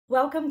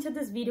Welcome to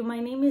this video.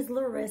 My name is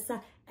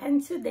Larissa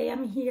and today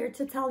I'm here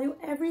to tell you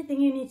everything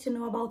you need to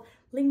know about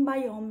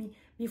LeanBiome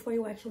before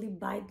you actually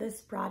buy this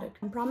product.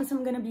 I promise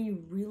I'm gonna be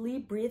really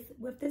brief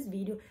with this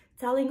video,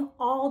 telling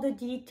all the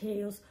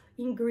details,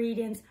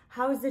 ingredients,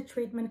 how is the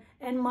treatment,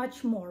 and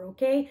much more,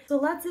 okay? So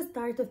let's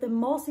start with the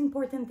most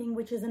important thing,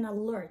 which is an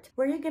alert,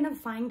 where you're gonna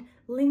find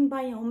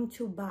LeanBiome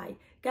to buy.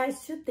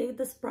 Guys, today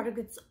this product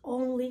is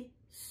only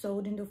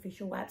sold in the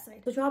official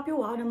website. So to help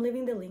you out, I'm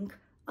leaving the link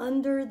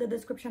under the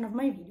description of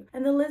my video.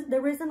 And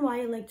the reason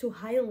why I like to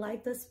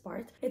highlight this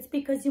part, it's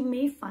because you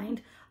may find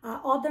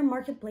other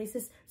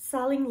marketplaces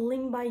selling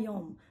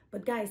LeanBiome,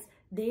 but guys,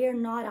 they are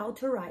not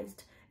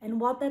authorized. And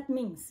what that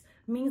means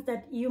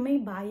that you may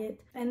buy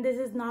it and this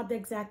is not the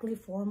exactly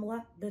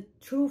formula, the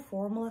true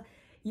formula.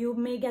 You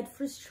may get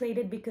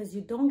frustrated because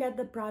you don't get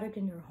the product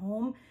in your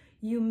home.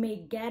 You may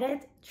get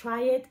it,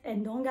 try it,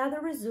 and don't get the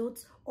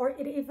results, or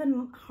it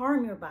even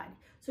harm your body.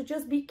 So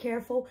just be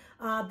careful.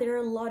 There are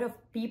a lot of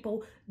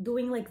people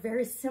doing like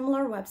very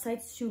similar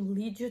websites to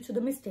lead you to the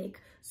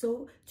mistake.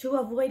 So to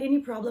avoid any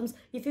problems,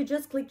 if you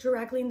just click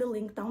directly in the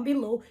link down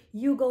below,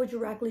 you go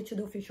directly to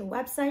the official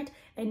website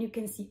and you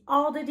can see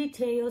all the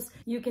details.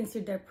 You can see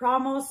their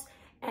promos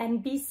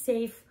and be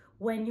safe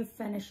when you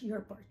finish your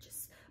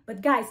purchase.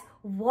 But guys,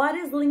 what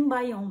is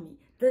LeanBiome?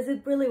 Does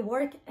it really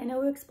work? And I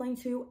will explain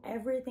to you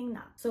everything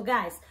now. So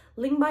guys,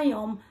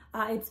 LeanBiome,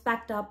 it's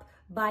backed up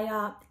by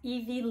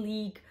Ivy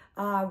League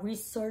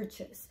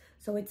researchers.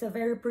 So it's a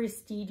very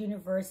prestigious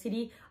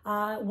university.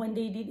 When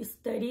they did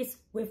studies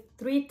with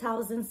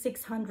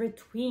 3,600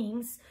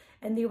 twins,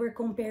 and they were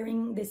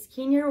comparing the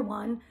skinnier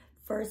one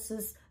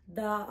versus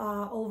the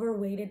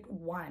overweighted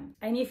one.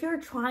 And if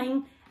you're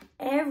trying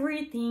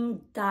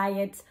everything,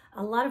 diets,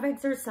 a lot of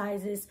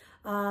exercises,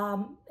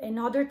 and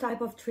other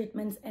type of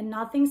treatments, and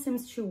nothing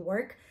seems to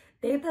work,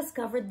 they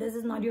discovered this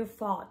is not your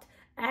fault.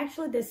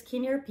 Actually, the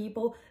skinnier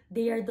people,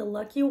 they are the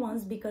lucky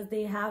ones because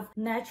they have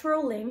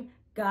natural lean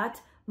gut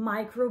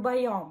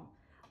microbiome.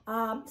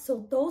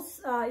 So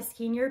those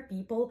skinnier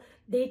people,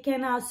 they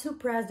can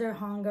suppress their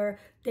hunger.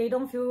 They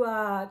don't feel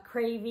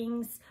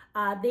cravings.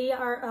 They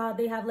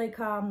have like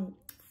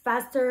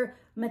faster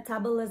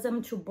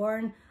metabolism to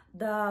burn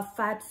the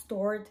fat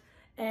stored.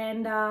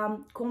 And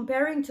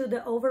comparing to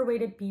the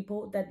overweighted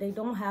people that they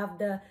don't have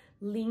the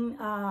lean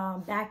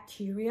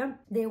bacteria,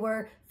 they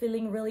were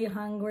feeling really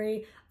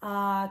hungry,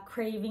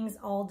 cravings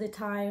all the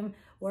time,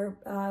 or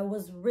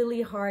was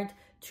really hard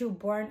to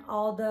burn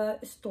all the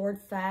stored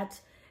fat,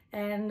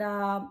 and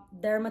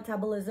their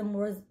metabolism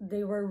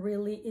they were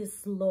really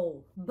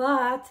slow.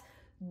 But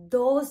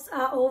those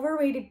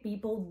overweighted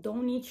people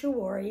don't need to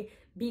worry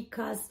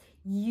because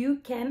you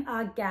can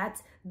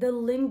get the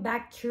lean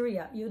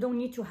bacteria. You don't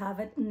need to have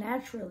it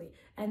naturally.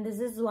 And this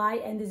is why,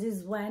 and this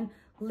is when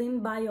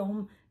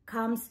LeanBiome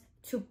comes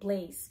to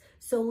place.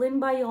 So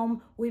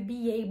LeanBiome will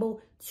be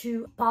able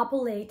to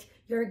populate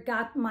your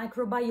gut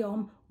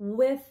microbiome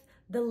with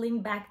the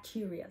lean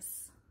bacteria.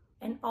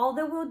 And all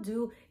that will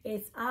do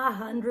is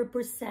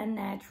 100%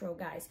 natural,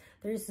 guys.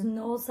 There's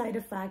no side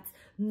effects,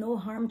 no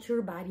harm to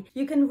your body.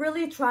 You can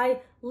really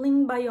try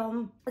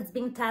LeanBiome. It's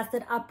being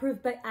tested,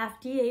 approved by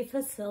FDA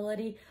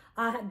facility.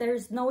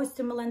 There's no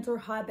stimulant or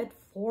habit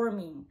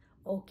forming,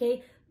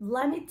 okay?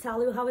 Let me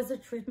tell you how is the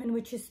treatment,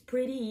 which is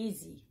pretty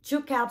easy.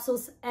 2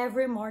 capsules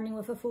every morning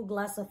with a full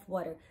glass of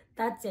water.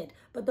 That's it.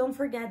 But don't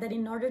forget that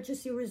in order to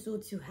see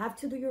results, you have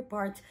to do your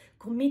part,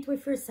 commit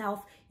with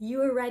yourself.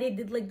 You already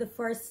did like the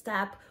first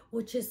step,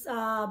 which is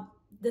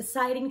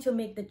deciding to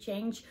make the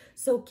change.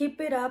 So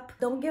keep it up.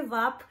 Don't give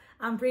up.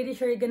 I'm pretty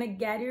sure you're gonna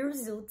get your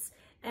results.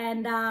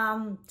 And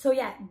so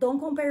yeah, don't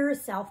compare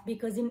yourself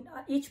because in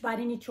each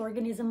body and each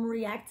organism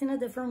reacts in a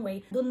different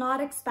way. Do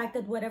not expect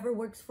that whatever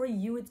works for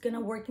you, it's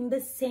gonna work in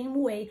the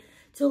same way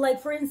to,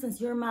 like, for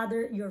instance, your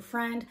mother, your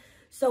friend.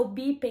 So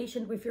be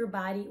patient with your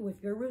body,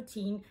 with your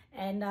routine,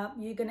 and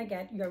you're gonna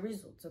get your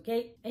results,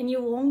 okay? And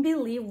you won't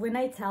believe when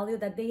I tell you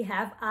that they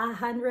have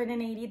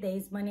 180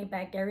 days money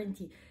back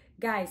guarantee.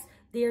 Guys,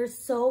 they are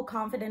so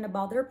confident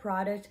about their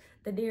product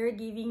that they are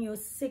giving you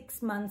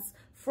 6 months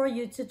for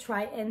you to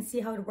try and see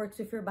how it works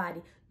with your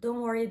body.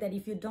 Don't worry that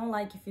if you don't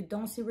like, if you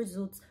don't see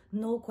results,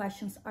 no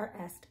questions are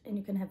asked and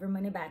you can have your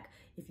money back.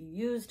 If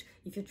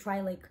you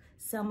try like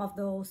some of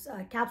those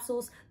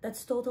capsules,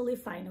 that's totally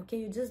fine, okay?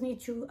 You just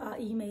need to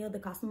email the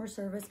customer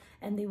service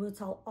and they will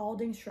tell all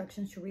the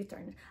instructions to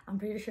return it. I'm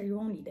pretty sure you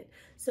won't need it.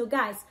 So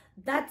guys,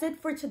 that's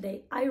it for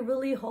today. I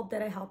really hope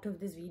that I helped with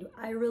this video.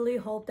 I really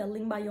hope that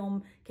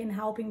LeanBiome can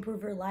help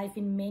improve your life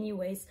in many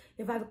ways.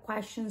 If you have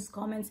questions,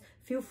 comments,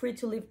 feel free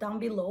to leave down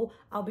below.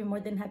 I'll be more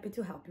than happy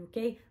to help you,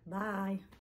 okay? Bye.